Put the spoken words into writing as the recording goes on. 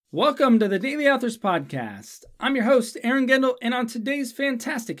Welcome to the Daily Authors Podcast. I'm your host, Aaron Gendel, and on today's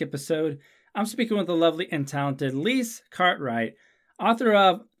fantastic episode, I'm speaking with the lovely and talented Lise Cartwright, author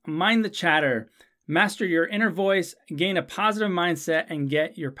of Mind the Chatter, Master Your Inner Voice, Gain a Positive Mindset, and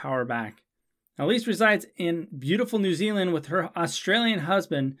Get Your Power Back. Now, Lise resides in beautiful New Zealand with her Australian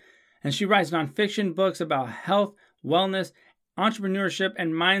husband, and she writes nonfiction books about health, wellness, entrepreneurship,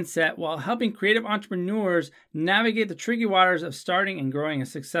 and mindset while helping creative entrepreneurs navigate the tricky waters of starting and growing a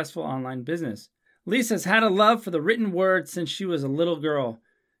successful online business. Lise has had a love for the written word since she was a little girl.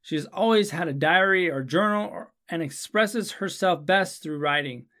 She has always had a diary or journal and expresses herself best through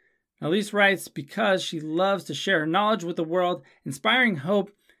writing. Now, Lise writes because she loves to share her knowledge with the world, inspiring hope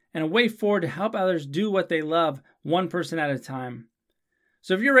and a way forward to help others do what they love, one person at a time.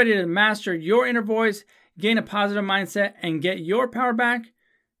 So if you're ready to master your inner voice, gain a positive mindset, and get your power back,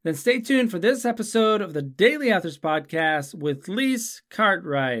 then stay tuned for this episode of the Daily Authors Podcast with Lise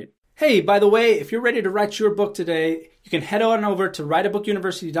Cartwright. Hey, by the way, if you're ready to write your book today, you can head on over to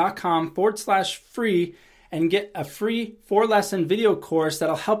writeabookuniversity.com/free and get a free 4-lesson video course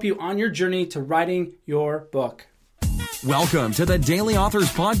that'll help you on your journey to writing your book. Welcome to the Daily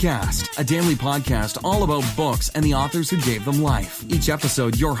Authors Podcast, a daily podcast all about books and the authors who gave them life. Each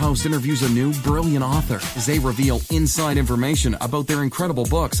episode, your host interviews a new brilliant author as they reveal inside information about their incredible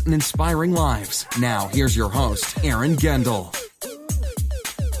books and inspiring lives. Now, here's your host, Aaron Gendel.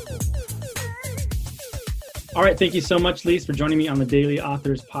 All right, thank you so much, Lise, for joining me on the Daily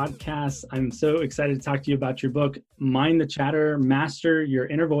Authors Podcast. I'm so excited to talk to you about your book, Mind the Chatter, Master Your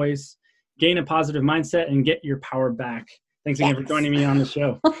Inner Voice, Gain a Positive Mindset, and Get Your Power Back. Thanks again for joining me on the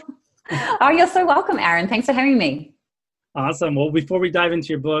show. Oh, you're so welcome, Aaron. Thanks for having me. Awesome. Well, before we dive into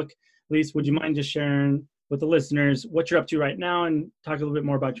your book, Lise, would you mind just sharing with the listeners what you're up to right now and talk a little bit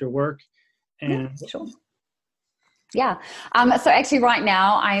more about your work? And yeah, sure. Yeah. So actually right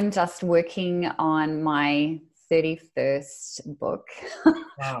now I'm just working on my 31st book,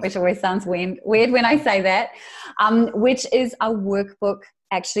 wow. Which always sounds weird when I say that, which is a workbook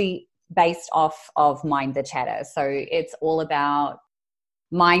actually based off of Mind the Chatter. So it's all about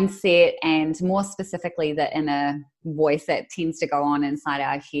mindset and more specifically the inner voice that tends to go on inside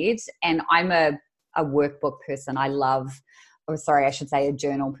our head. And I'm a workbook person. I should say a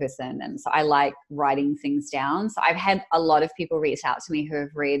journal person. And so I like writing things down. So I've had a lot of people reach out to me who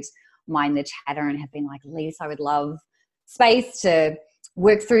have read Mind the Chatter and have been like, Lise, I would love space to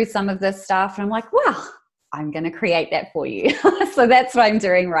work through some of this stuff. And I'm like, wow, I'm going to create that for you. So that's what I'm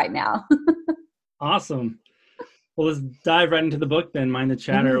doing right now. Awesome. Well, let's dive right into the book then, Mind the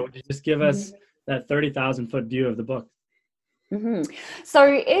Chatter. Mm-hmm. Would you just give us that 30,000-foot view of the book? Mm-hmm. So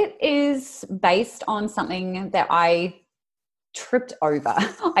it is based on something that I tripped over,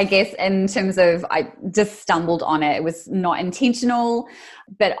 I guess, in terms of I just stumbled on it. It was not intentional,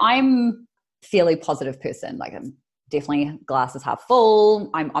 but I'm a fairly positive person. Like I'm definitely glasses half full.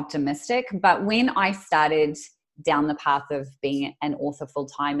 I'm optimistic. But when I started down the path of being an author full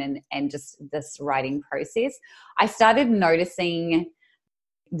time and just this writing process, I started noticing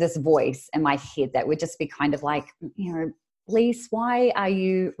this voice in my head that would just be kind of like, Lise, why are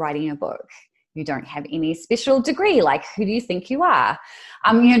you writing a book? You don't have any special degree. Like, who do you think you are?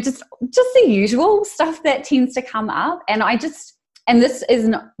 Just the usual stuff that tends to come up. And this is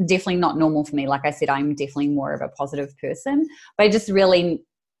definitely not normal for me. Like I said, I'm definitely more of a positive person, but I just really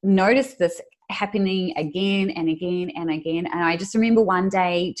noticed this happening again and again and again. And I just remember one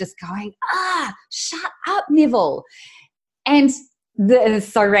day just going, shut up, Neville. And it's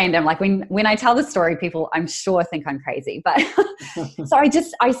so random. Like when I tell the story, people I'm sure think I'm crazy, but so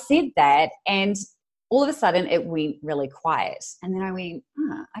I said that and all of a sudden it went really quiet. And then I went,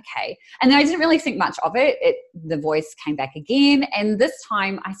 okay. And then I didn't really think much of it. The voice came back again. And this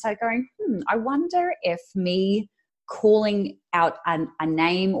time I started going, I wonder if me calling out a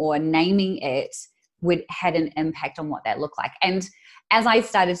name or naming it had an impact on what that looked like. And as I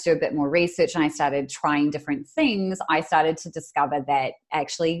started to do a bit more research and I started trying different things, I started to discover that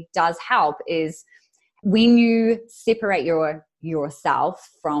actually does help is when you separate yourself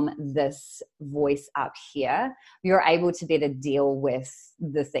from this voice up here, you're able to better deal with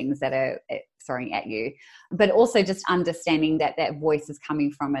the things that are throwing at you. But also just understanding that voice is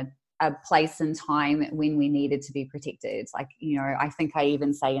coming from a place and time when we needed to be protected. Like, I think I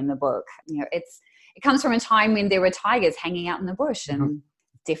even say in the book, it comes from a time when there were tigers hanging out in the bush and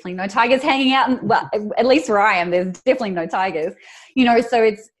definitely no tigers hanging out. Well, at least where I am, there's definitely no tigers, so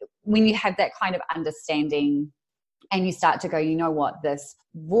it's when you have that kind of understanding and you start to go, this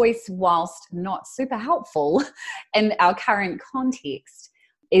voice, whilst not super helpful in our current context,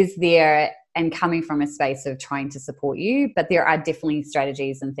 is there and coming from a space of trying to support you, but there are definitely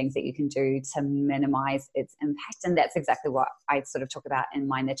strategies and things that you can do to minimize its impact. And that's exactly what I sort of talk about in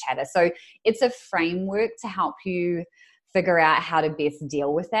Mind the Chatter. So it's a framework to help you figure out how to best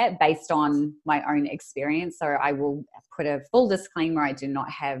deal with that based on my own experience. So I will put a full disclaimer. I do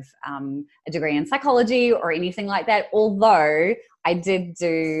not have a degree in psychology or anything like that, although I did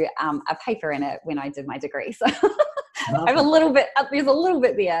do a paper in it when I did my degree. So I have a little bit, there's a little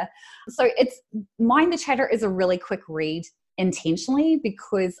bit there. So it's Mind the Chatter is a really quick read intentionally,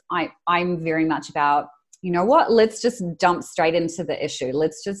 because I'm very much about, you know what, let's just jump straight into the issue.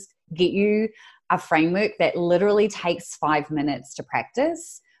 Let's just get you a framework that literally takes 5 minutes to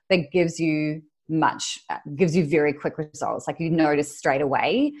practice, that gives you very quick results. Like, you notice straight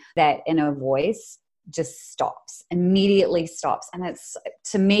away that inner voice just immediately stops. And it's,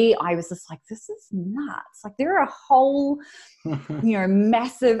 to me, I was just like, this is nuts. Like, there are a whole,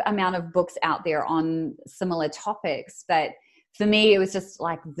 massive amount of books out there on similar topics. But for me, it was just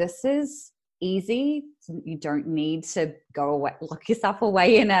like, this is easy. You don't need to go away, lock yourself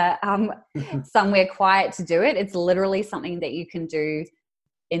away in a somewhere quiet to do it. It's literally something that you can do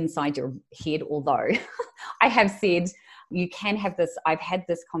inside your head. Although I have said you can have this, I've had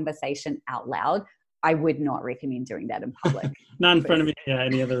this conversation out loud. I would not recommend doing that in public. Not in front of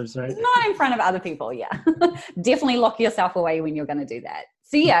any others, right? Not in front of other people, yeah. Definitely lock yourself away when you're going to do that.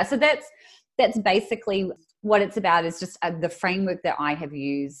 So that's basically what it's about, is just the framework that I have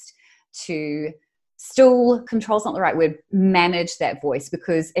used to still, control's not the right word, manage that voice,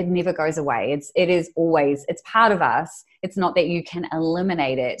 because it never goes away. It is always, it's part of us. It's not that you can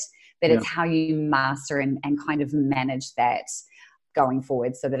eliminate it, but it's how you master and kind of manage that going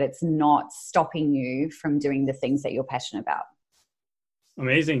forward, so that it's not stopping you from doing the things that you're passionate about.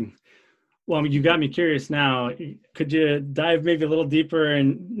 Amazing. Well, you got me curious now. Could you dive maybe a little deeper,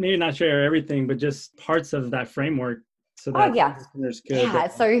 and maybe not share everything, but just parts of that framework, so that listeners could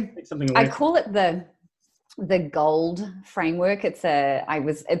take something away? I call it the GOLD framework.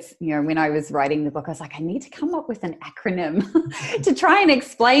 When I was writing the book, I was like, I need to come up with an acronym to try and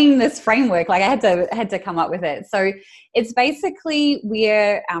explain this framework. Like, I had to come up with it. So it's basically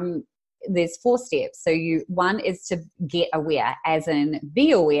where there's 4 steps. So one is to get aware, as in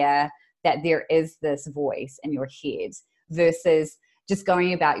be aware that there is this voice in your head, versus just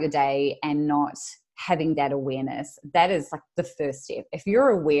going about your day and not having that awareness. That is like the first step. If you're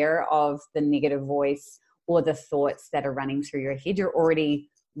aware of the negative voice or the thoughts that are running through your head, you're already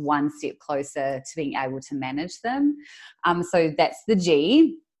one step closer to being able to manage them. So that's the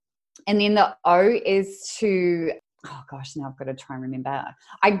G. And then the O is to, oh gosh, now I've got to try and remember.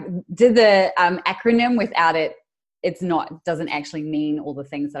 I did the acronym without it. Doesn't actually mean all the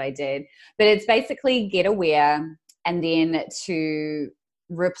things that I did, but it's basically get aware, and then to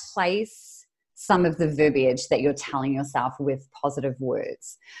replace some of the verbiage that you're telling yourself with positive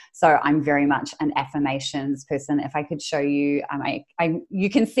words. So I'm very much an affirmations person. If I could show you, you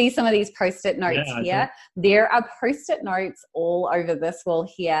can see some of these Post-it notes here. There are Post-it notes all over this wall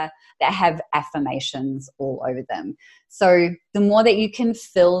here that have affirmations all over them. So the more that you can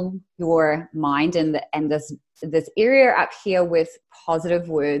fill your mind and this area up here with positive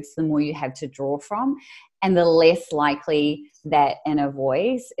words, the more you have to draw from, and the less likely that inner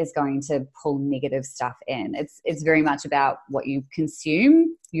voice is going to pull negative stuff in. It's very much about what you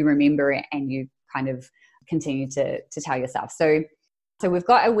consume, you remember it, and you kind of continue to tell yourself. So we've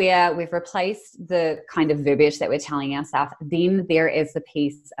got aware, we've replaced the kind of verbiage that we're telling ourselves. Then there is the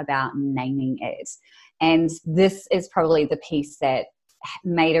piece about naming it. And this is probably the piece that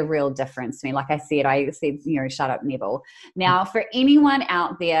made a real difference to me. Like I said, shut up, Neville. Now, for anyone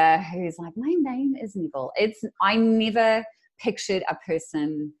out there who's like, my name is Neville, I never pictured a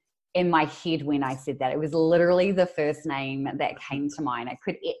person in my head when I said that. It was literally the first name that came to mind. I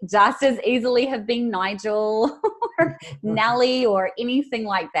could just as easily have been Nigel or Nellie or anything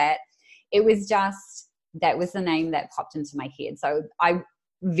like that. It was just, that was the name that popped into my head. So I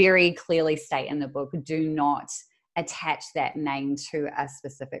very clearly state in the book, do not attach that name to a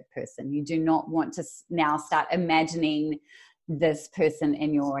specific person. You do not want to now start imagining this person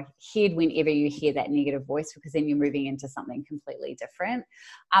in your head whenever you hear that negative voice, because then you're moving into something completely different.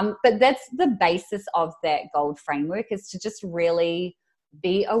 But that's the basis of that GOLD framework, is to just really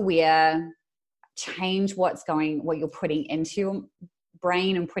be aware, change what you're putting into your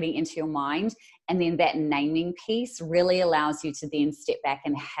brain and putting into your mind. And then that naming piece really allows you to then step back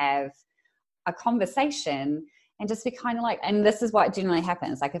and have a conversation and just be kind of like, and this is what generally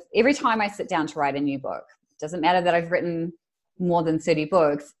happens. Like, if every time I sit down to write a new book, it doesn't matter that I've written more than 30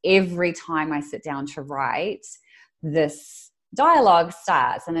 books, every time I sit down to write, this dialogue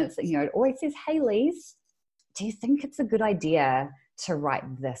starts, and it's, it always says, "Hey, Lise, do you think it's a good idea to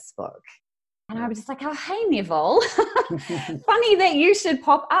write this book?" And I was just like, "Oh, hey, Neville, funny that you should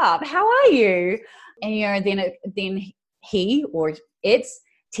pop up. How are you?" And, then he or it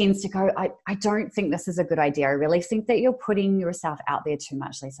tends to go, I don't think this is a good idea. I really think that you're putting yourself out there too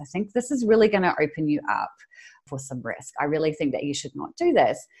much, Lisa. I think this is really going to open you up for some risk. I really think that you should not do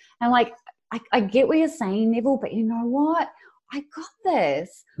this. And like, I get what you're saying, Neville, but you know what? I got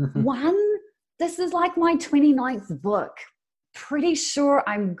this. One, this is like my 29th book. Pretty sure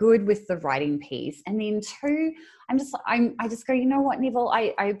I'm good with the writing piece. And then two, I just go, you know what, Neville,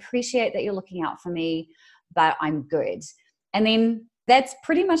 I appreciate that you're looking out for me, but I'm good. And then that's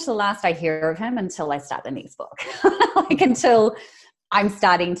pretty much the last I hear of him until I start the next book, until I'm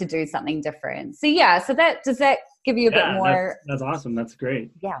starting to do something different. So does that give you a bit more? That's awesome. That's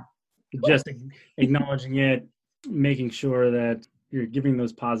great. Yeah. Just acknowledging it, making sure that you're giving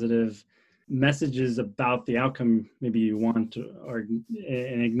those positive messages about the outcome maybe you want to,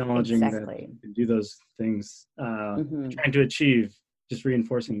 and acknowledging that you can do those things, trying to achieve, just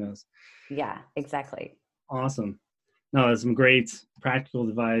reinforcing those. Yeah, exactly. Awesome. No, that's some great practical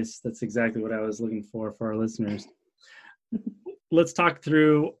advice. That's exactly what I was looking for our listeners. Let's talk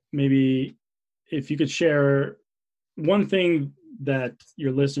through, maybe if you could share one thing that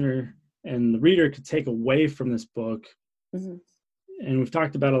your listener and the reader could take away from this book. Mm-hmm. And we've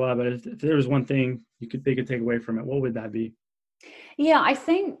talked about a lot, but if there was one thing they could take away from it, what would that be? Yeah, I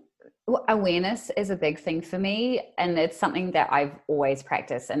think awareness is a big thing for me. And it's something that I've always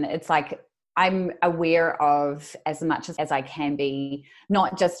practiced. And it's like, I'm aware of as much as I can be,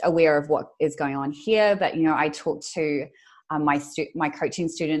 not just aware of what is going on here, but, I talk to my coaching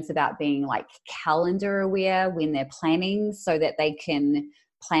students about being like calendar aware when they're planning, so that they can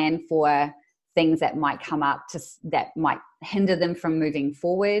plan for things that might come up that might hinder them from moving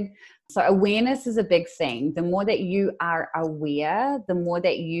forward. So awareness is a big thing. The more that you are aware, the more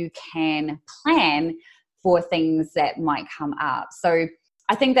that you can plan for things that might come up. So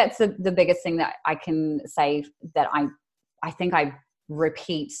I think that's the biggest thing that I can say, that I think I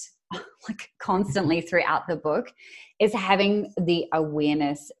repeat like constantly throughout the book, is having the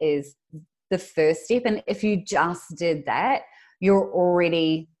awareness is the first step. And if you just did that, you're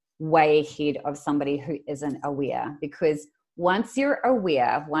already way ahead of somebody who isn't aware, because once you're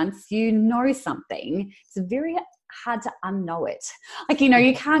aware, once you know something, it's very hard to unknow it. Like,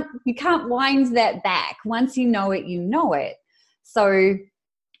 you can't wind that back. Once you know it, you know it. So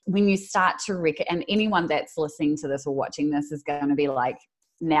when you start to and anyone that's listening to this or watching this is going to be like,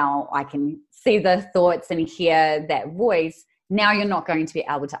 now I can see the thoughts and hear that voice. Now you're not going to be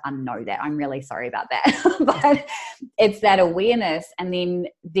able to unknow that. I'm really sorry about that. But it's that awareness. And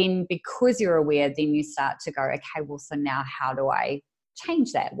then because you're aware, then you start to go, okay, well, so now how do I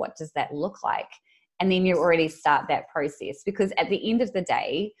change that? What does that look like? And then you already start that process, because at the end of the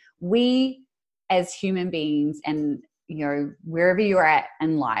day, we as human beings, and wherever you're at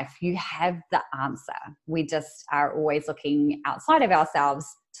in life, you have the answer. We just are always looking outside of ourselves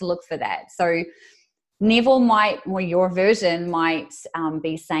to look for that. So Neville or your version might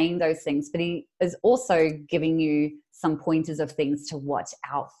be saying those things, but he is also giving you some pointers of things to watch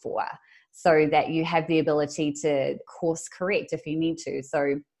out for, so that you have the ability to course correct if you need to.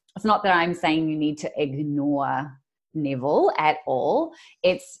 So it's not that I'm saying you need to ignore Neville at all.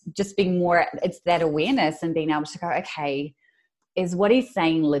 It's just it's that awareness and being able to go, okay, is what he's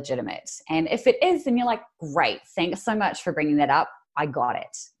saying legitimate? And if it is, then you're like, great, thanks so much for bringing that up. I got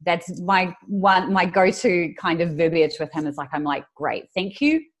it. That's my go-to kind of verbiage with him, is like, I'm like, great, thank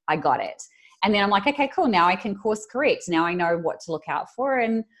you, I got it. And then I'm like, okay, cool, now I can course correct. Now I know what to look out for,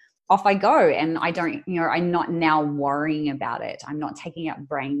 and off I go. And I don't, I'm not now worrying about it. I'm not taking up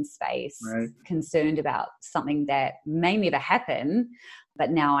brain space, right, concerned about something that may never happen,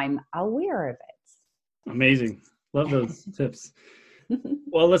 but now I'm aware of it. Amazing. Love those tips.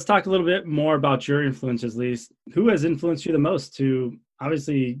 Well, let's talk a little bit more about your influences, Lise. Who has influenced you the most to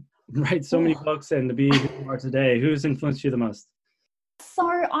obviously write so many books and to be who you are today? Who's influenced you the most? So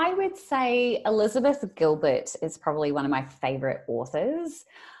I would say Elizabeth Gilbert is probably one of my favorite authors.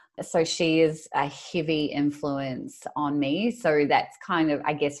 So she is a heavy influence on me. So that's kind of,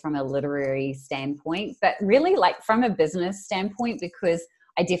 I guess, from a literary standpoint, but really like from a business standpoint, because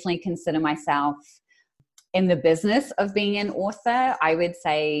I definitely consider myself in the business of being an author. I would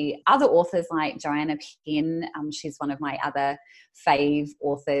say other authors like Joanna Penn, she's one of my other fave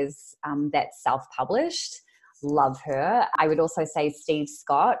authors that's self-published. Love her. I would also say Steve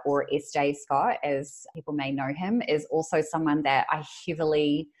Scott, or S.J. Scott, as people may know him, is also someone that I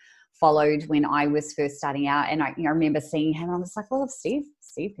heavily followed when I was first starting out. And I remember seeing him. I was like, well, if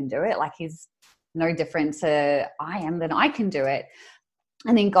Steve can do it, like he's no different to I am, then I can do it.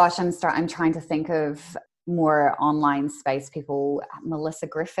 And then, gosh, I'm trying to think of more online space people. Melissa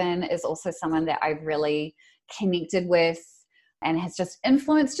Griffin is also someone that I've really connected with and has just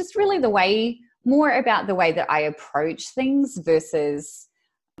influenced just really more about the way that I approach things versus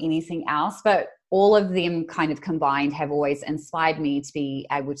anything else. But all of them kind of combined have always inspired me to be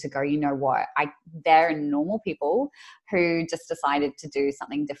able to go, you know what, they're normal people who just decided to do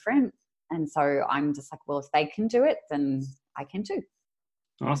something different. And so I'm just like, well, if they can do it, then I can too.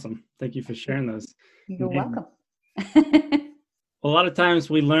 Awesome. Thank you for sharing those. You're welcome. A lot of times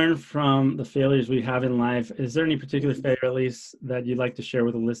we learn from the failures we have in life. Is there any particular failure, Lise, that you'd like to share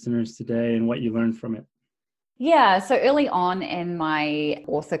with the listeners today and what you learned from it? Yeah. So early on in my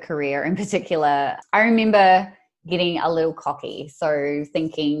author career in particular, I remember getting a little cocky. So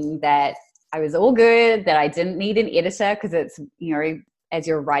thinking that I was all good, that I didn't need an editor because it's, as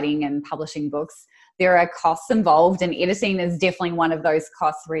you're writing and publishing books, there are costs involved, and editing is definitely one of those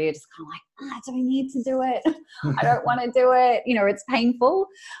costs where you're just kind of like, do I need to do it? I don't want to do it. You it's painful.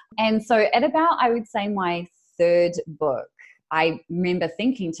 And so at about, I would say my third book, I remember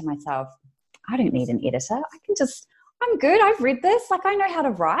thinking to myself, I don't need an editor. I'm good. I've read this. Like, I know how to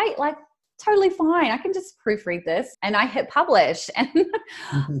write. Like, totally fine. I can just proofread this. And I hit publish. And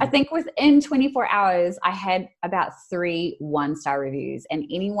I think within 24 hours, I had about 3 1-star reviews. And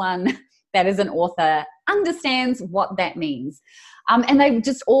anyone that is an author understands what that means. And they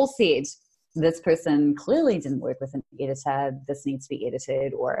just all said, this person clearly didn't work with an editor. This needs to be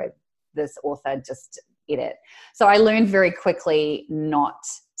edited, or this author just edit. So I learned very quickly not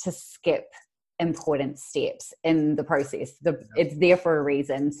to skip important steps in the process. It's there for a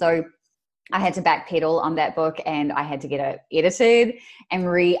reason. So I had to backpedal on that book, and I had to get it edited and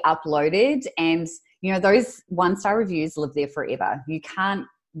re-uploaded. And, those 1-star reviews live there forever. You can't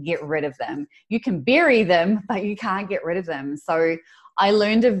get rid of them. You can bury them, but you can't get rid of them. So I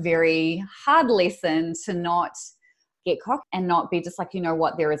learned a very hard lesson to not get cocky and not be just like,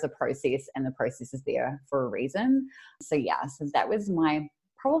 what, there is a process, and the process is there for a reason. So that was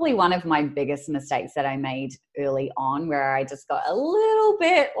probably one of my biggest mistakes that I made early on, where I just got a little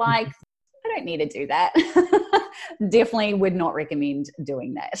bit like, I don't need to do that. Definitely would not recommend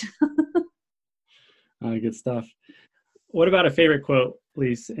doing that. Good stuff. What about a favorite quote,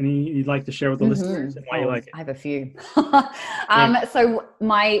 Lise? Any you'd like to share with the listeners and why you like it? I have a few. So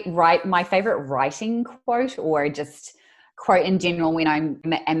my favorite writing quote, or just quote in general when I'm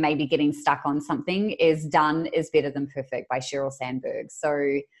maybe getting stuck on something, is "Done is better than perfect" by Sheryl Sandberg.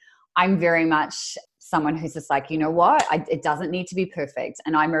 So I'm very much someone who's just like, it doesn't need to be perfect.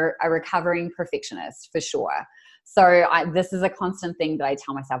 And I'm a recovering perfectionist for sure. So this is a constant thing that I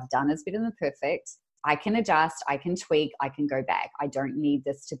tell myself: done is better than perfect. I can adjust, I can tweak, I can go back. I don't need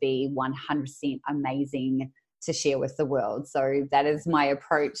this to be 100% amazing to share with the world. So that is my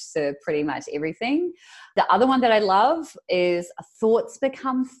approach to pretty much everything. The other one that I love is "Thoughts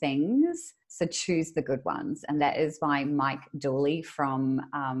become things, so choose the good ones." And that is by Mike Dooley from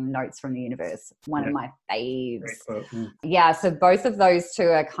Notes from the Universe. One of my faves. Great quote. Yeah, so both of those two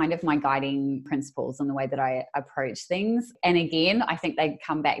are kind of my guiding principles in the way that I approach things. And again, I think they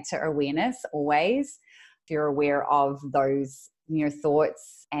come back to awareness always. If you're aware of those,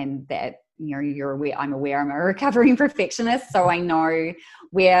 thoughts, and that, you're aware, I'm a recovering perfectionist, so I know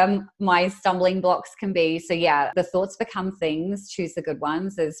where my stumbling blocks can be. So the thoughts become things, choose the good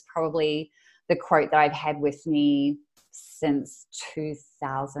ones is probably the quote that I've had with me since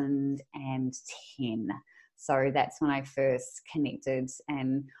 2010. So that's when I first connected,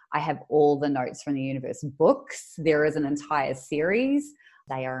 and I have all the Notes from the Universe books. There is an entire series.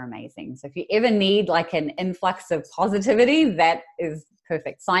 They are amazing. So if you ever need like an influx of positivity, that is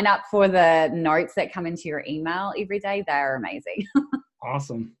perfect. Sign up for the notes that come into your email every day. They are amazing.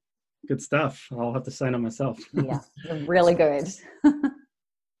 Awesome. Good stuff. I'll have to sign up myself. Yeah, they're really good.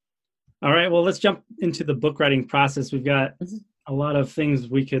 All right. Well, let's jump into the book writing process. We've got a lot of things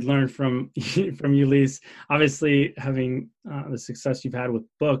we could learn from you, Lise. Obviously, having the success you've had with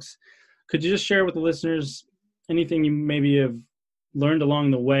books, could you just share with the listeners anything you maybe have learned along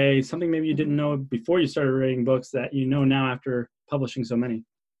the way, something maybe you didn't know before you started writing books that you know now after publishing so many?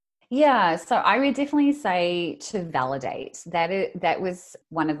 Yeah, so I would definitely say to validate. That was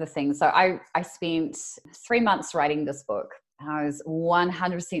one of the things. So I spent 3 months writing this book. I was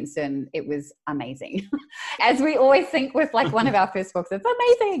 100% certain it was amazing. As we always think with like one of our first books, it's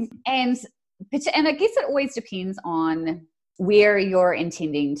amazing. And I guess it always depends on where you're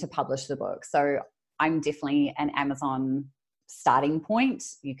intending to publish the book. So I'm definitely an Amazon starting point.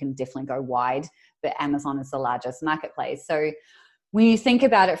 You can definitely go wide, but Amazon is the largest marketplace. So when you think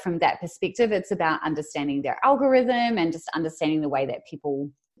about it from that perspective, it's about understanding their algorithm and just understanding the way that people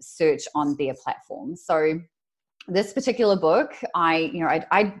search on their platform. So this particular book,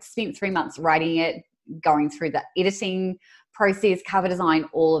 I spent 3 months writing it, going through the editing process, cover design,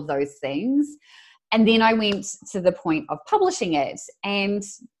 all of those things. And then I went to the point of publishing it and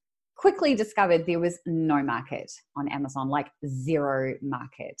quickly discovered there was no market on Amazon, like zero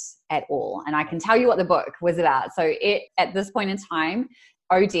market at all. And I can tell you what the book was about. So at this point in time,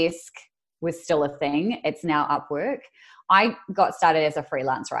 Odesk was still a thing. It's now Upwork. I got started as a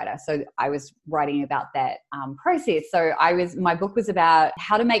freelance writer. So I was writing about that process. So my book was about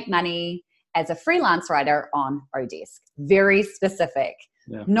how to make money as a freelance writer on Odesk. Very specific.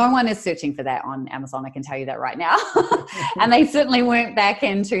 Yeah. No one is searching for that on Amazon, I can tell you that right now. And they certainly weren't back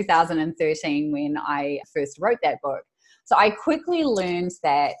in 2013 when I first wrote that book. So I quickly learned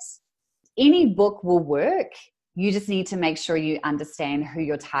that any book will work. You just need to make sure you understand who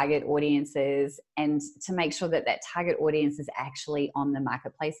your target audience is and to make sure that that target audience is actually on the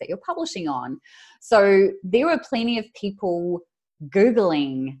marketplace that you're publishing on. So there were plenty of people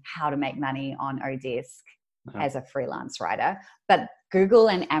Googling how to make money on Odesk as a freelance writer, but Google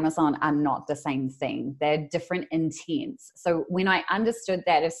and Amazon are not the same thing. They're different intents. So when I understood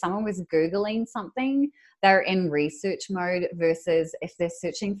that if someone was Googling something, they're in research mode versus if they're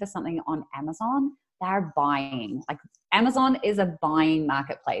searching for something on Amazon, they're buying. Like Amazon is a buying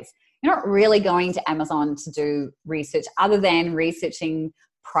marketplace. You're not really going to Amazon to do research other than researching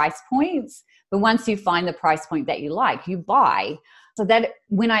price points. But once you find the price point that you like, you buy. So that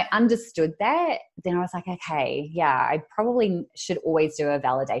when I understood that, then I was like, okay, yeah, I probably should always do a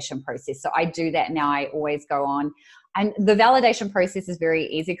validation process. So I do that now. I always go on. And the validation process is very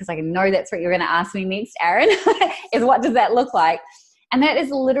easy because I know that's what you're going to ask me next, Aaron, is what does that look like? And that is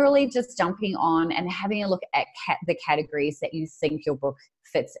literally just jumping on and having a look at the categories that you think your book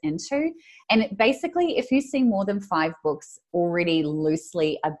fits into. And basically, if you see more than 5 books already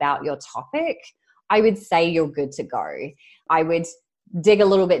loosely about your topic, I would say you're good to go. I would dig a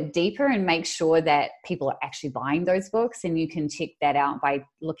little bit deeper and make sure that people are actually buying those books. And you can check that out by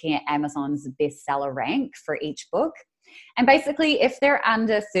looking at Amazon's bestseller rank for each book. And basically, if they're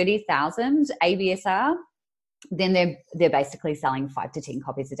under 30,000 ABSR, then they're basically selling 5 to 10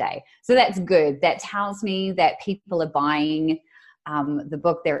 copies a day. So that's good. That tells me that people are buying the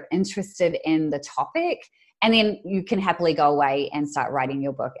book, they're interested in the topic, and then you can happily go away and start writing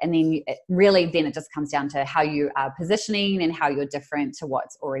your book. And then then it just comes down to how you are positioning and how you're different to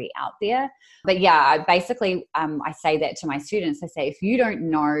what's already out there. But yeah, basically, I say that to my students. I say, if you don't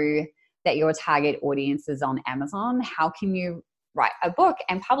know that your target audience is on Amazon, how can you write a book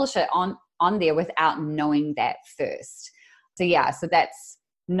and publish it on there without knowing that first? So yeah, so that's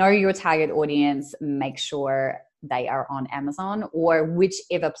know your target audience, make sure they are on Amazon or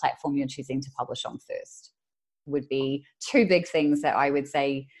whichever platform you're choosing to publish on first. Would be 2 big things that I would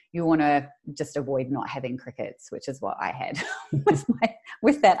say you want to just avoid not having crickets, which is what I had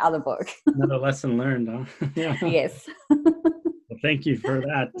with that other book. Another lesson learned, huh? Yeah. Yes. Well, thank you for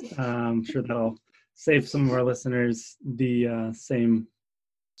that. I'm sure that'll save some of our listeners the same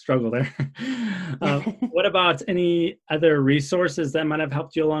struggle there. What about any other resources that might have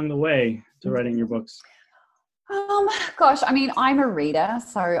helped you along the way to writing your books? Gosh, I mean, I'm a reader,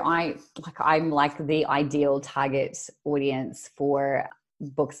 so I'm like the ideal target audience for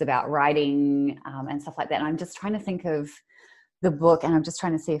books about writing and stuff like that. And I'm just trying to think of the book, and I'm just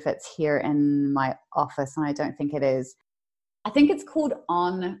trying to see if it's here in my office, and I don't think it is. I think it's called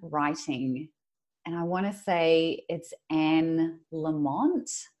On Writing, and I want to say it's Anne Lamott,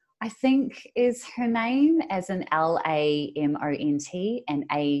 I think is her name, as in LAMONT and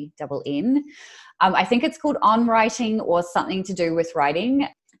ANN. I think it's called On Writing or something to do with writing.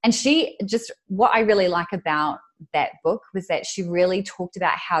 And what I really like about that book was that she really talked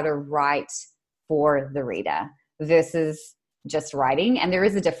about how to write for the reader versus just writing. And there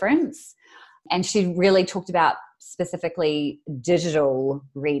is a difference. And she really talked about specifically digital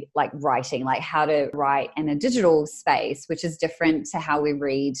writing, like how to write in a digital space, which is different to how we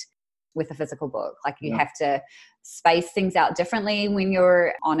read with a physical book. Like you have to space things out differently when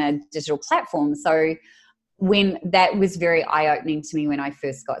you're on a digital platform. So when that was very eye-opening to me when I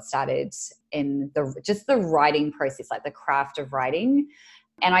first got started in the writing process, like the craft of writing.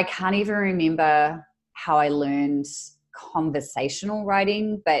 And I can't even remember how I learned conversational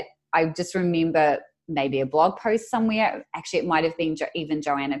writing, but I just remember maybe a blog post somewhere. Actually, it might have been even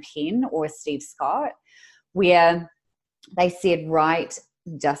Joanna Penn or Steve Scott, where they said, write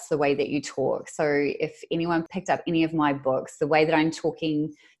just the way that you talk. So if anyone picked up any of my books, the way that I'm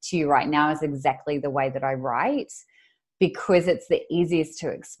talking to you right now is exactly the way that I write, because it's the easiest to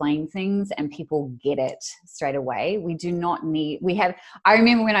explain things and people get it straight away. I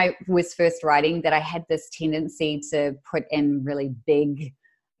remember when I was first writing that I had this tendency to put in really big,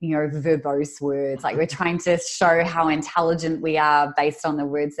 verbose words. Like we're trying to show how intelligent we are based on the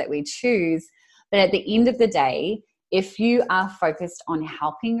words that we choose. But at the end of the day, if you are focused on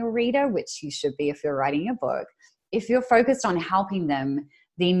helping a reader, which you should be if you're writing a book, if you're focused on helping them,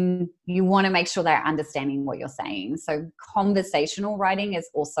 then you want to make sure they're understanding what you're saying. So conversational writing is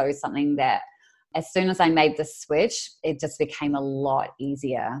also something that as soon as I made the switch, it just became a lot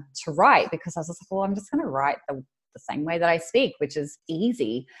easier to write, because I was just like, well, I'm just going to write the same way that I speak, which is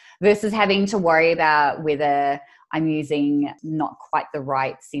easy, versus having to worry about whether I'm using not quite the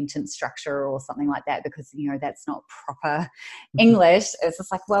right sentence structure or something like that, because, that's not proper English. It's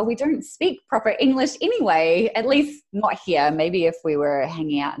just like, well, we don't speak proper English anyway, at least not here. Maybe if we were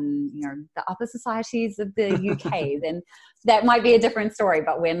hanging out in, the upper societies of the UK, then that might be a different story,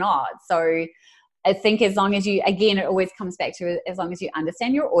 but we're not. So I think as long as you, again, it always comes back to as long as you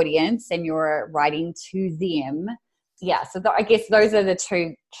understand your audience and you're writing to them. Yeah, so I guess those are the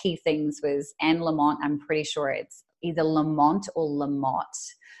two key things was Anne Lamott. I'm pretty sure it's either Lamont or Lamotte.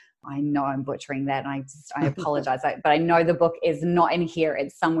 I know I'm butchering that, and I apologize, but I know the book is not in here.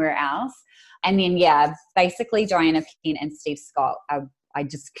 It's somewhere else. And then, basically Joanna Penn and Steve Scott, I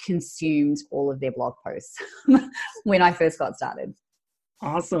just consumed all of their blog posts when I first got started.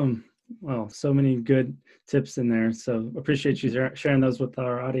 Awesome. Well, so many good tips in there. So appreciate you sharing those with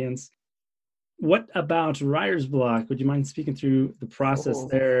our audience. What about writer's block? Would you mind speaking through the process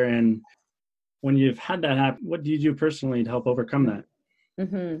there? And when you've had that happen, what do you do personally to help overcome that?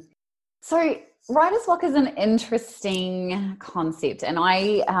 Mm-hmm. So writer's block is an interesting concept. And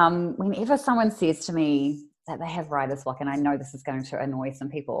whenever someone says to me that they have writer's block, and I know this is going to annoy some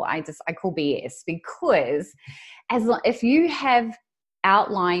people, I call BS, because if you have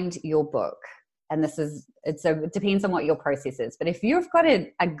outlined your book, and it depends on what your process is, but if you've got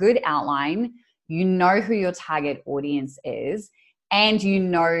a good outline, you know who your target audience is, and you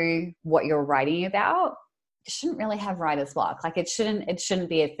know what you're writing about, you shouldn't really have writer's block. Like it shouldn't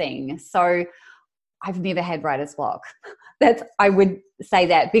be a thing. So I've never had writer's block. I would say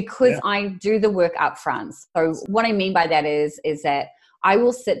that because I do the work up front. So what I mean by that is that I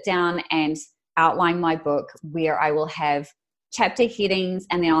will sit down and outline my book, where I will have chapter headings,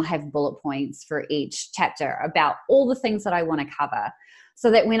 and then I'll have bullet points for each chapter about all the things that I want to cover, so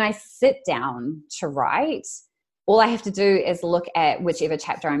that when I sit down to write, all I have to do is look at whichever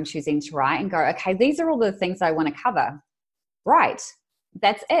chapter I'm choosing to write and go, okay, these are all the things I want to cover. Right.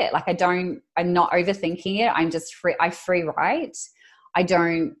 That's it. Like I'm not overthinking it. I'm just I free write. I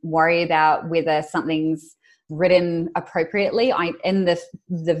don't worry about whether something's written appropriately. In the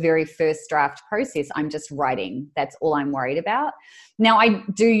very first draft process, I'm just writing. That's all I'm worried about. Now, I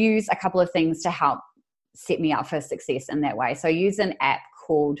do use a couple of things to help set me up for success in that way. So I use an app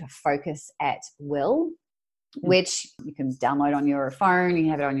called Focus at Will, which you can download on your phone, you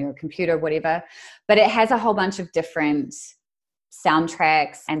have it on your computer, whatever. But it has a whole bunch of different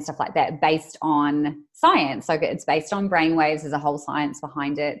soundtracks and stuff like that based on science. So it's based on brainwaves. There's a whole science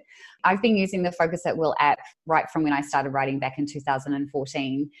behind it. I've been using the Focus at Will app right from when I started writing back in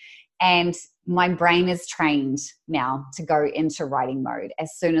 2014. And my brain is trained now to go into writing mode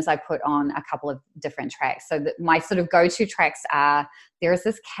as soon as I put on a couple of different tracks. So my sort of go-to tracks are, there is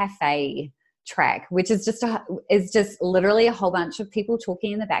this cafe track, which is just literally a whole bunch of people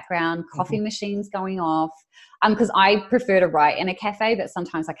talking in the background, coffee machines going off. Because I prefer to write in a cafe, but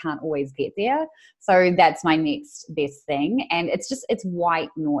sometimes I can't always get there. So that's my next best thing. And it's white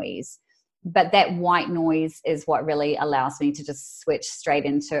noise. But that white noise is what really allows me to just switch straight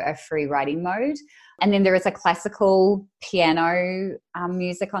into a free writing mode. And then there is a classical piano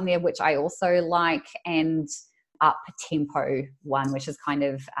music on there, which I also like, and up tempo one, which is kind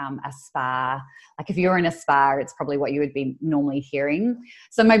of a spa. Like if you're in a spa, it's probably what you would be normally hearing.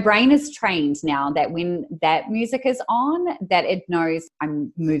 So my brain is trained now that when that music is on, that it knows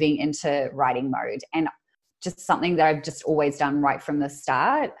I'm moving into writing mode. And just something that I've just always done right from the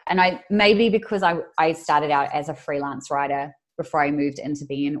start. And maybe because I started out as a freelance writer before I moved into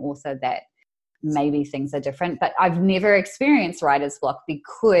being an author, that maybe things are different. But I've never experienced writer's block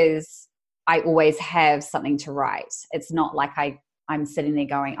because I always have something to write. It's not like I'm sitting there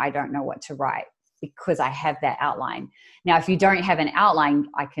going, I don't know what to write, because I have that outline. Now, if you don't have an outline,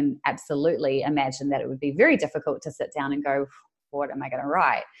 I can absolutely imagine that it would be very difficult to sit down and go, what am I going to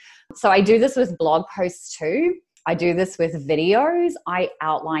write? So I do this with blog posts too. I do this with videos. I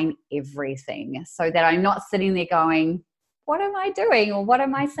outline everything so that I'm not sitting there going, what am I doing or what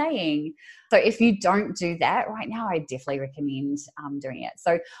am I saying? So if you don't do that right now, I definitely recommend doing it.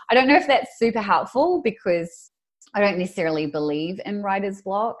 So I don't know if that's super helpful because I don't necessarily believe in writer's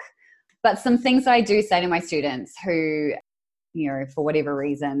block, but some things that I do say to my students who, for whatever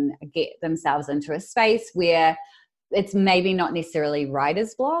reason, get themselves into a space where it's maybe not necessarily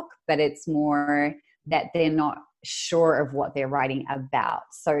writer's block, but it's more that they're not sure of what they're writing about.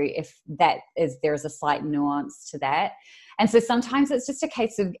 So if there's a slight nuance to that. And so sometimes it's just a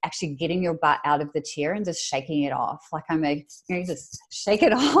case of actually getting your butt out of the chair and just shaking it off. Like just shake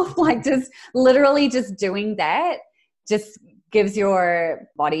it off, like just literally just doing that just gives your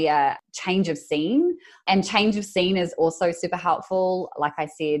body a change of scene. And change of scene is also super helpful. Like I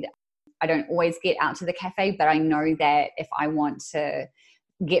said, I don't always get out to the cafe, but I know that if I want to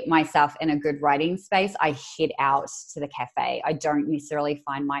get myself in a good writing space, I head out to the cafe. I don't necessarily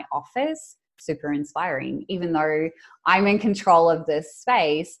find my office super inspiring, even though I'm in control of this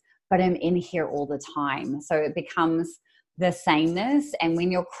space, but I'm in here all the time. So it becomes the sameness. And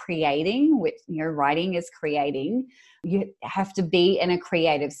when you're creating, which your writing is creating, you have to be in a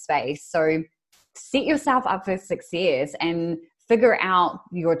creative space. So set yourself up for success and figure out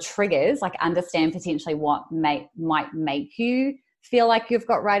your triggers, like understand potentially what might make you feel like you've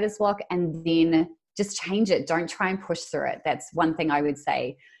got writer's block, and then just change it. Don't try and push through it. That's one thing I would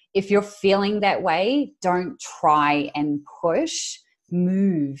say. If you're feeling that way, don't try and push,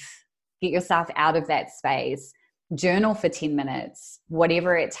 move, get yourself out of that space, journal for 10 minutes,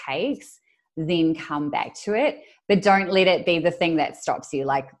 whatever it takes, then come back to it. But don't let it be the thing that stops you.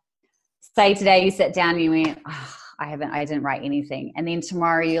 Like, say today you sit down and you went, I didn't write anything. And then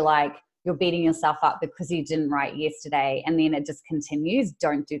tomorrow you're beating yourself up because you didn't write yesterday, and then it just continues.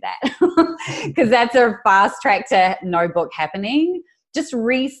 Don't do that because that's a fast track to no book happening. Just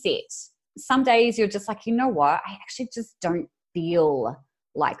reset. Some days you're just like, you know what? I actually just don't feel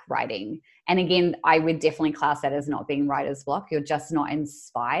like writing. And again, I would definitely class that as not being writer's block. You're just not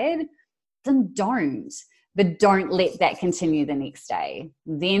inspired. Then don't. But don't let that continue the next day.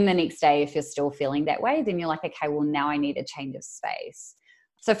 Then the next day, if you're still feeling that way, then you're like, okay, well, now I need a change of space.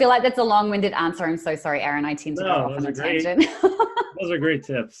 So I feel like that's a long-winded answer. I'm so sorry, Aaron. I tend to go off on a tangent. Those are great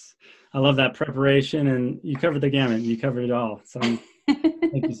tips. I love that preparation, and you covered the gamut. You covered it all. So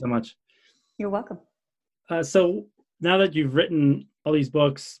thank you so much. You're welcome. So now that you've written all these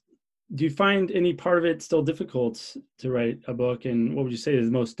books, do you find any part of it still difficult to write a book? And what would you say is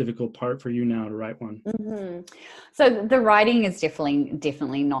the most difficult part for you now to write one? Mm-hmm. So the writing is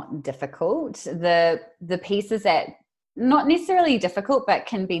definitely not difficult. The pieces that not necessarily difficult, but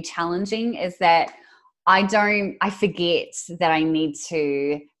can be challenging is that I forget that I need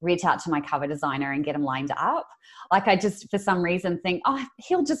to reach out to my cover designer and get him lined up. Like I just, for some reason, think,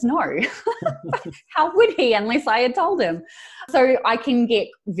 he'll just know. How would he unless I had told him? So I can get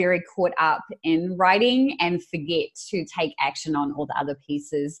very caught up in writing and forget to take action on all the other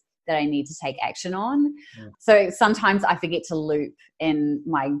pieces that I need to take action on. Yeah. So sometimes I forget to loop in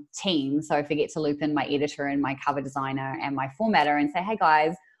my team. So I forget to loop in my editor and my cover designer and my formatter and say, hey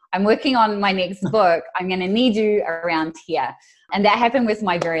guys, I'm working on my next book. I'm going to need you around here. And that happened with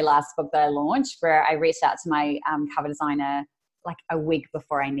my very last book that I launched, where I reached out to my cover designer like a week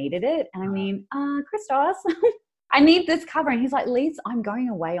before I needed it. And I mean, Christos, I need this cover. And he's like, Lise, I'm going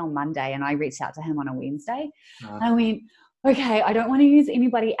away on Monday. And I reached out to him on a Wednesday. And I went, okay, I don't want to use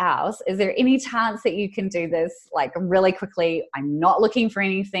anybody else. Is there any chance that you can do this like really quickly? I'm not looking for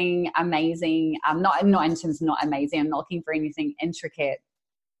anything amazing. I'm not in terms of not amazing. I'm not looking for anything intricate.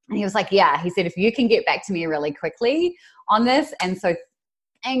 And he was like, yeah, he said, if you can get back to me really quickly on this. And so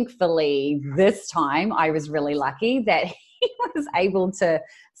thankfully this time I was really lucky that he was able to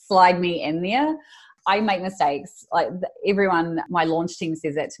slide me in there. I make mistakes. Like everyone, my launch team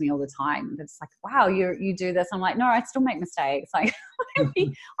says that to me all the time. It's like, wow, you do this. I'm like, no, I still make mistakes. Like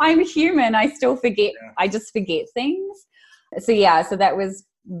I'm human. I still forget. Yeah. I just forget things. So yeah, so that was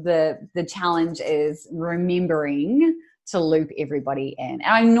the challenge, is remembering to loop everybody in. And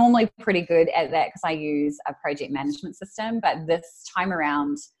I'm normally pretty good at that because I use a project management system. But this time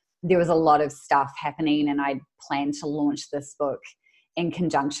around, there was a lot of stuff happening, and I planned to launch this book in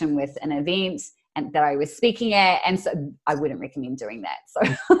conjunction with an event and that I was speaking at. And so I wouldn't recommend doing that.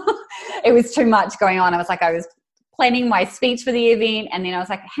 So it was too much going on. I was planning my speech for the event. And then I was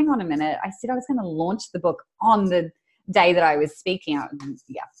like, hang on a minute. I said I was going to launch the book on the day that I was speaking.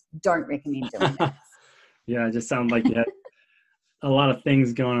 Don't recommend doing that. Yeah, it just sounded like you had a lot of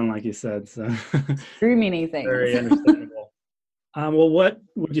things going on, like you said. So too many things. Very understandable. Well, what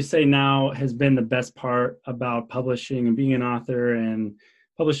would you say now has been the best part about publishing and being an author and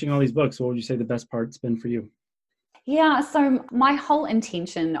publishing all these books? What would you say the best part's been for you? Yeah, so my whole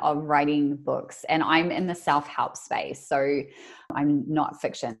intention of writing books, and I'm in the self-help space, so I'm not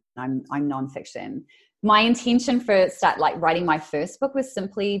fiction, I'm nonfiction. My intention for writing my first book was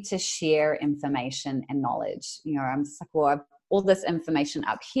simply to share information and knowledge. I'm just like, well, I've all this information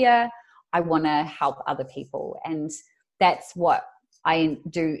up here. I want to help other people, and that's what I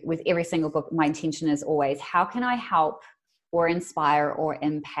do with every single book. My intention is always, how can I help or inspire or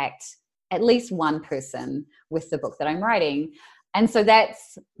impact at least one person with the book that I'm writing? And so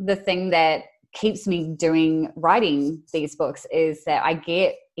that's the thing that keeps me writing these books, is that I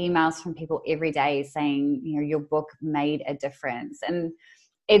get emails from people every day saying, your book made a difference. And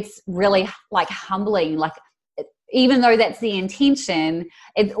it's really like humbling. Like, even though that's the intention,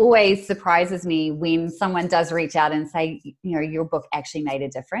 it always surprises me when someone does reach out and say, your book actually made a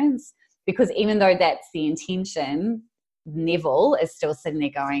difference. Because even though that's the intention, Neville is still sitting there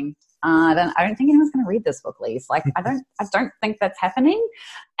going, I don't think anyone's going to read this book, Lise. Like, I don't think that's happening.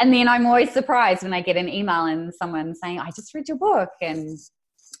 And then I'm always surprised when I get an email and someone saying, I just read your book and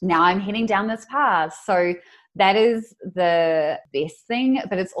now I'm heading down this path. So that is the best thing,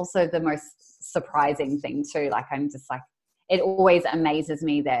 but it's also the most surprising thing too. Like, I'm just like, it always amazes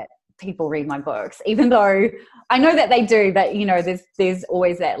me that people read my books, even though I know that they do, but there's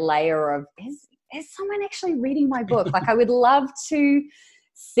always that layer of, is someone actually reading my book? Like, I would love to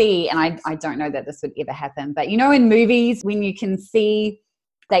see, and I don't know that this would ever happen, but in movies, when you can see,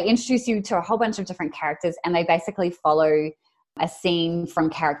 they introduce you to a whole bunch of different characters and they basically follow a scene from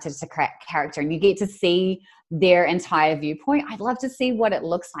character to character, and you get to see their entire viewpoint. I'd love to see what it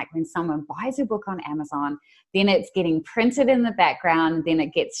looks like when someone buys a book on Amazon, then it's getting printed in the background, then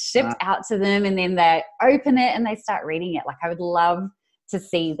it gets shipped out to them, and then they open it and they start reading it. Like, I would love to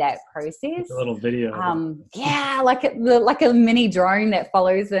see that process. A little video. Like a mini drone that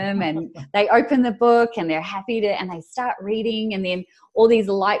follows them, and they open the book and they're happy and they start reading, and then all these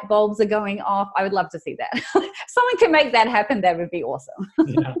light bulbs are going off. I would love to see that. If someone can make that happen, that would be awesome.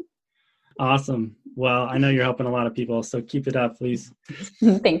 Yeah. Awesome. Well, I know you're helping a lot of people, so keep it up, please.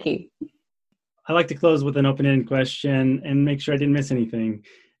 Thank you. I like to close with an open-ended question and make sure I didn't miss anything.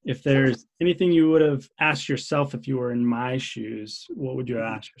 If there's anything you would have asked yourself if you were in my shoes, what would you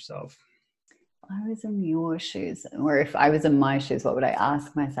ask yourself? I was in your shoes, or if I was in my shoes, what would I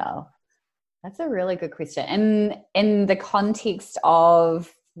ask myself? That's a really good question. And in the context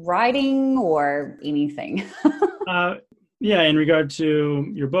of writing or anything? Yeah, in regard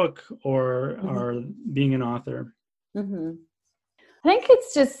to your book or being an author. Mm-hmm. I think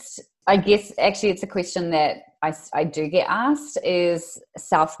it's just, I guess, actually it's a question that I do get asked, is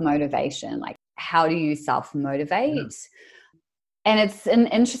self-motivation. Like, how do you self-motivate? Yeah. And it's an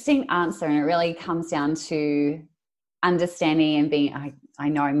interesting answer, and it really comes down to understanding and being, I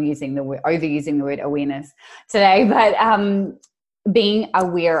know I'm overusing the word awareness today, but being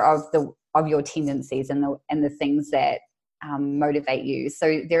aware of your tendencies and the things that motivate you.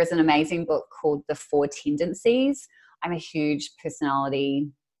 So there is an amazing book called The 4 Tendencies. I'm a huge personality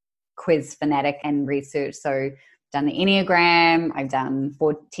quiz fanatic and research. So I've done the Enneagram, I've done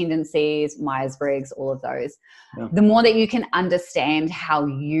 4 Tendencies, Myers-Briggs, all of those. Yeah. The more that you can understand how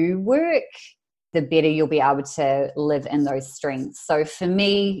you work, the better you'll be able to live in those strengths. So for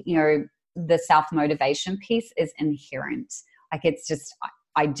me, the self-motivation piece is inherent. Like, it's just,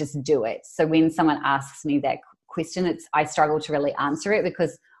 I just do it. So when someone asks me that question, I struggle to really answer it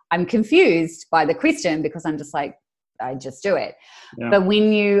because I'm confused by the question, because I'm just like, I just do it. Yeah. But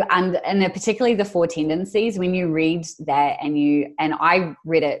when you, and particularly the 4 Tendencies, when you read that and I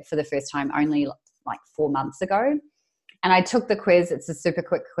read it for the first time only like 4 months ago, and I took the quiz. It's a super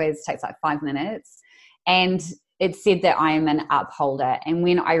quick quiz, takes like 5 minutes. And it said that I am an upholder. And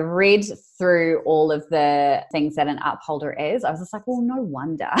when I read through all of the things that an upholder is, I was just like, well, no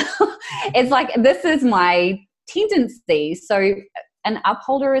wonder. It's like, this is my tendency. So an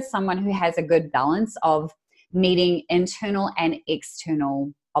upholder is someone who has a good balance of meeting internal and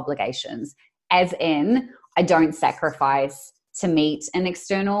external obligations. As in, I don't sacrifice to meet an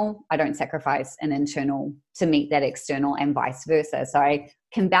external, I don't sacrifice an internal to meet that external, and vice versa. So I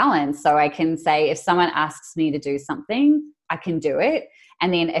can balance. So I can say, if someone asks me to do something, I can do it.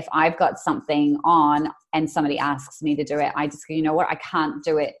 And then if I've got something on and somebody asks me to do it, I just go, you know what, I can't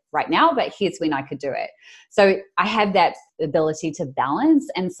do it right now, but here's when I could do it. So I have that ability to balance.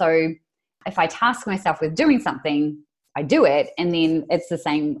 And so if I task myself with doing something, I do it. And then it's the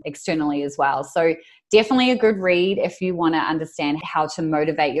same externally as well. So definitely a good read if you want to understand how to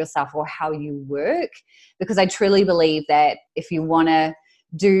motivate yourself or how you work, because I truly believe that if you want to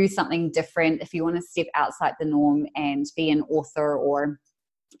do something different, if you want to step outside the norm and be an author or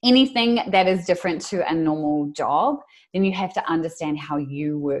anything that is different to a normal job, then you have to understand how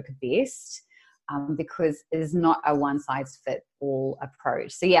you work best, because it is not a one-size-fits-all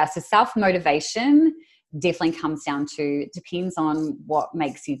approach. So yeah, so self-motivation definitely comes down to, depends on what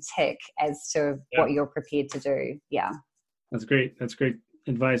makes you tick as to what you're prepared to do. Yeah. That's great. That's great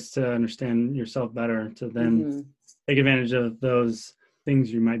advice to understand yourself better, to then take advantage of those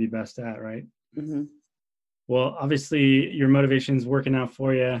things you might be best at, right? Mm-hmm. Well, obviously your motivation is working out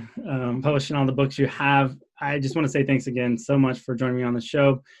for you, publishing all the books you have. I just want to say thanks again so much for joining me on the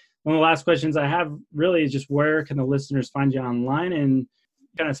show. One of the last questions I have really is just, where can the listeners find you online? And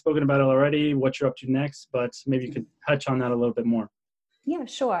kind of spoken about it already, what you're up to next, but maybe you could touch on that a little bit more. Yeah,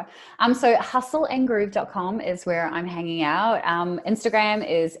 sure. So hustleandgroove.com is where I'm hanging out. Instagram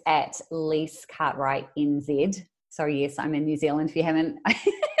is at Lise Cartwright NZ. So yes, I'm in New Zealand if you haven't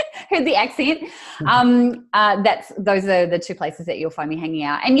heard the accent. Those are the two places that you'll find me hanging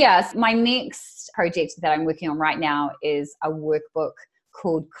out. And yes, my next project that I'm working on right now is a workbook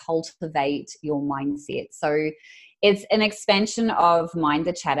called Cultivate Your Mindset. So it's an expansion of Mind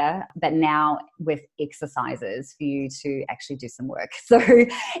the Chatter, but now with exercises for you to actually do some work. So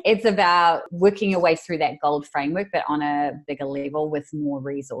it's about working your way through that GOLD framework, but on a bigger level with more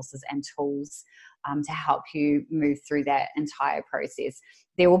resources and tools to help you move through that entire process.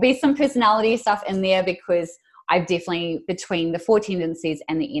 There will be some personality stuff in there, because I've definitely, between the 4 tendencies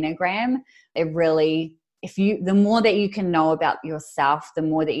and the Enneagram, it really, the more that you can know about yourself, the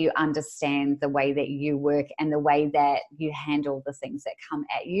more that you understand the way that you work and the way that you handle the things that come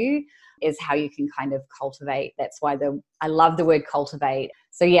at you, is how you can kind of cultivate. That's why I love the word cultivate.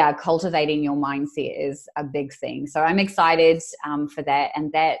 So yeah, cultivating your mindset is a big thing. So I'm excited for that.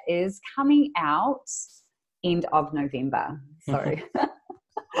 And that is coming out end of November. So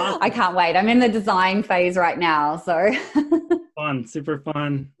I can't wait. I'm in the design phase right now. So fun, super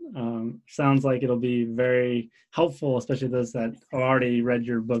fun. Sounds like it'll be very helpful, especially those that have already read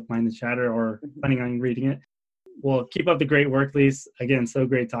your book, Mind the Chatter, or planning on reading it. Well, keep up the great work, Lise. Again, so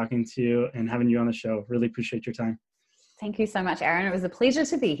great talking to you and having you on the show. Really appreciate your time. Thank you so much, Aaron. It was a pleasure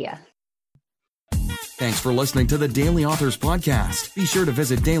to be here. Thanks for listening to the Daily Authors Podcast. Be sure to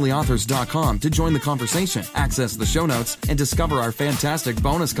visit dailyauthors.com to join the conversation, access the show notes, and discover our fantastic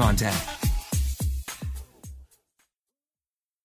bonus content.